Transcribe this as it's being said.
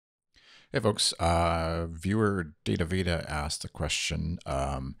Hey folks, viewer Data Veda asked a question.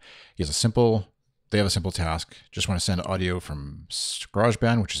 He has a simple, they have a simple task. Just want to send audio from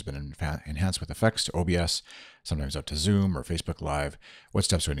Garageband, which has been enhanced with effects, to OBS, sometimes out to Zoom or Facebook Live. What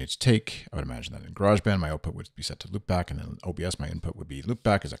steps do I need to take? I would imagine that in Garageband, my output would be set to Loopback, and then OBS, my input would be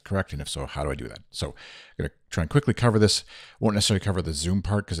Loopback. Is that correct? And if so, how do I do that? So I'm going to try and quickly cover this. Won't necessarily cover the Zoom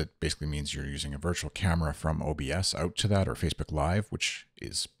part because it basically means you're using a virtual camera from OBS out to that, or Facebook Live, which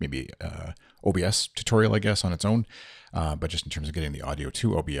is maybe OBS tutorial, I guess, on its own. But just in terms of getting the audio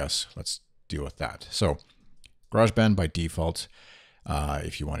to OBS, let's deal with that. So GarageBand by default,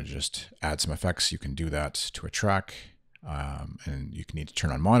 if you want to just add some effects, you can do that to a track. And you can need to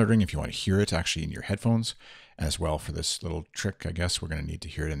turn on monitoring if you want to hear it actually in your headphones. And as well, for this little trick, I guess we're going to need to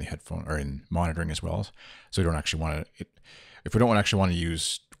hear it in the headphone or in monitoring as well. So we don't actually want to, if we don't actually want to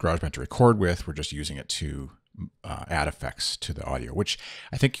use GarageBand to record with, we're just using it to add effects to the audio, which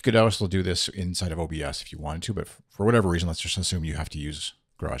I think you could also do this inside of OBS if you wanted to, but for whatever reason, let's just assume you have to use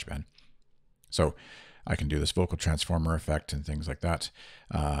GarageBand. So I can do this vocal transformer effect and things like that,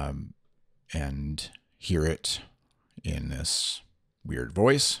 and hear it in this weird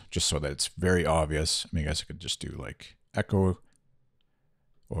voice, just so that it's very obvious. I mean, I guess I could just do like echo,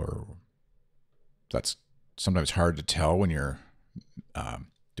 or that's sometimes hard to tell when you're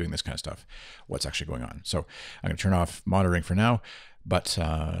doing this kind of stuff, what's actually going on. So I'm going to turn off monitoring for now, but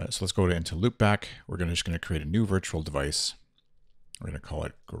so let's go into Loopback. We're just going to create a new virtual device. We're going to call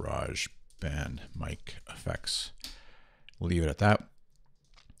it GarageBand Mic Effects. We'll leave it at that.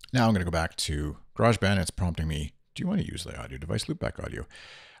 Now I'm going to go back to GarageBand. It's prompting me, do you want to use the audio device, Loopback audio?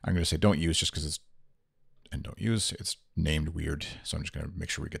 I'm going to say don't use just because it's named weird. So I'm just going to make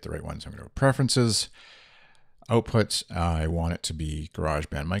sure we get the right one. So I'm going to go preferences. Output, I want it to be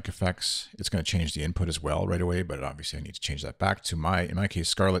GarageBand mic effects. It's going to change the input as well right away, but obviously I need to change that back to in my case,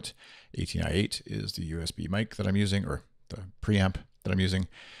 Scarlett 18i8 is the USB mic that I'm using, or the preamp that I'm using.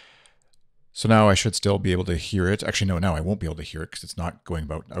 So now I should still be able to hear it. Actually, no, now I won't be able to hear it because it's not going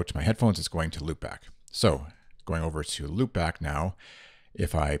out to my headphones. It's going to Loopback. So going over to Loopback now,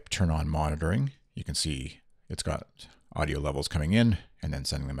 if I turn on monitoring, you can see it's got audio levels coming in and then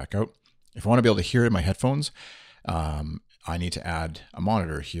sending them back out. If I want to be able to hear it in my headphones, I need to add a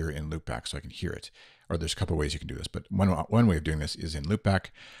monitor here in Loopback so I can hear it. Or there's a couple of ways you can do this, but one way of doing this is in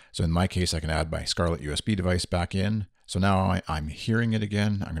Loopback. So in my case, I can add my Scarlett USB device back in. So now I'm hearing it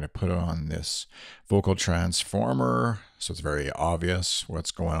again. I'm going to put on this vocal transformer, so it's very obvious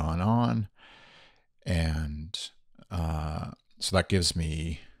what's going on. And so that gives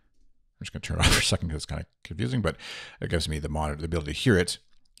me, I'm just going to turn it off for a second because it's kind of confusing, but it gives me the ability to hear it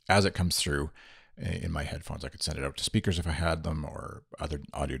as it comes through in my headphones. I could send it out to speakers if I had them, or other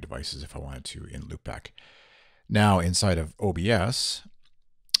audio devices if I wanted to in Loopback. Now inside of OBS,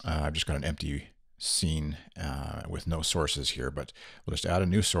 I've just got an empty scene with no sources here, but we'll just add a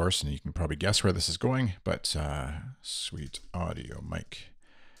new source and you can probably guess where this is going, but sweet audio mic,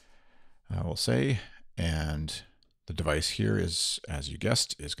 we'll say, and the device here is, as you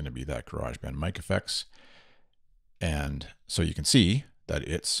guessed, is going to be that GarageBand mic effects. And so you can see that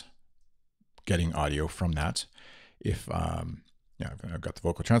it's getting audio from that. If I've got the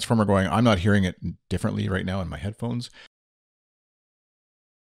vocal transformer going, I'm not hearing it differently right now in my headphones.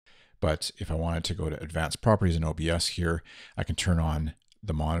 But if I wanted to go to advanced properties in OBS here, I can turn on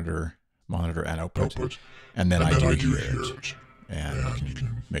the monitor and output, and then I do hear it. And you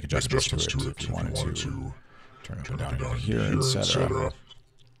can make adjustments to it if you wanted to turn up and down here, etc.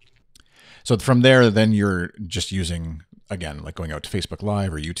 So from there, then you're just using, again, like going out to Facebook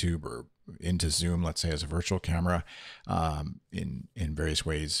Live or YouTube or into Zoom, let's say, as a virtual camera, in various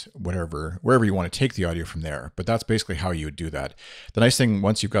ways, wherever you want to take the audio from there. But that's basically how you would do that. The nice thing,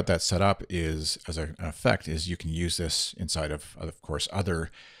 once you've got that set up, is as an effect, is you can use this inside of course,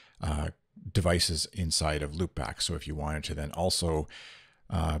 other devices inside of Loopback. So if you wanted to then also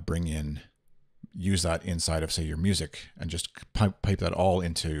use that inside of, say, your music, and just pipe that all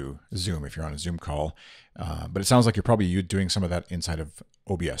into Zoom if you're on a Zoom call. But it sounds like you're probably doing some of that inside of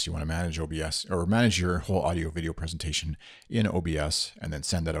OBS. You want to manage OBS, or manage your whole audio video presentation in OBS, and then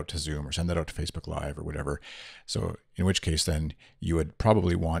send that out to Zoom or send that out to Facebook Live or whatever. So in which case then you would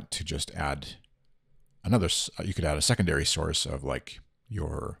probably want to just add you could add a secondary source of like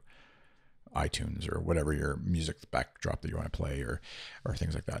your iTunes or whatever your music backdrop that you want to play, or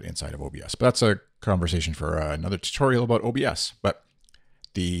things like that inside of OBS. But that's a conversation for another tutorial about OBS. But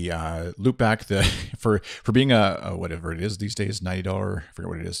the Loopback, for being a whatever it is these days, $90, I forget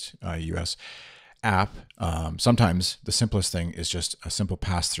what it is, US, app, sometimes the simplest thing is just a simple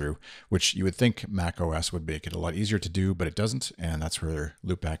pass-through, which you would think Mac OS would make it a lot easier to do, but it doesn't. And that's where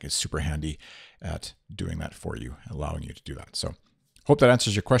Loopback is super handy at doing that for you, allowing you to do that. So hope that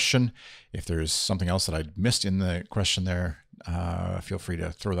answers your question. If there's something else that I missed in the question there, feel free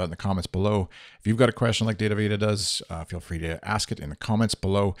to throw that in the comments below. If you've got a question like Data Veda does, feel free to ask it in the comments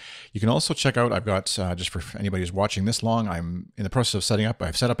below. You can also check out, I've got, just for anybody who's watching this long, I'm in the process of setting up,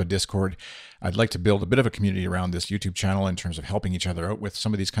 I've set up a Discord. I'd like to build a bit of a community around this YouTube channel in terms of helping each other out with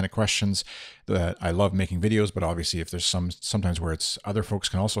some of these kind of questions. That I love making videos, but obviously if there's sometimes where it's other folks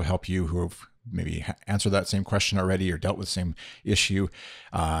can also help you who have maybe answered that same question already or dealt with the same issue.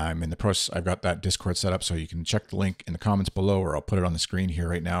 I'm in the process, I've got that Discord set up, so you can check the link in the comments below, or I'll put it on the screen here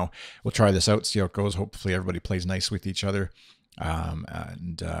right now. We'll try this out, see how it goes. Hopefully everybody plays nice with each other.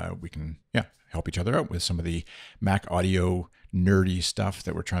 We can, help each other out with some of the Mac audio nerdy stuff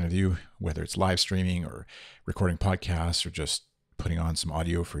that we're trying to do, whether it's live streaming or recording podcasts or just putting on some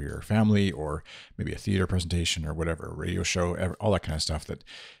audio for your family, or maybe a theater presentation or whatever, a radio show, all that kind of stuff that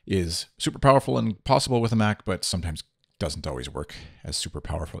is super powerful and possible with a Mac, but sometimes doesn't always work as super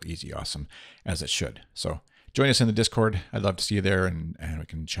powerful, easy, awesome as it should. So join us in the Discord. I'd love to see you there, and we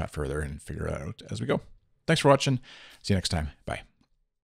can chat further and figure it out as we go. Thanks for watching. See you next time. Bye.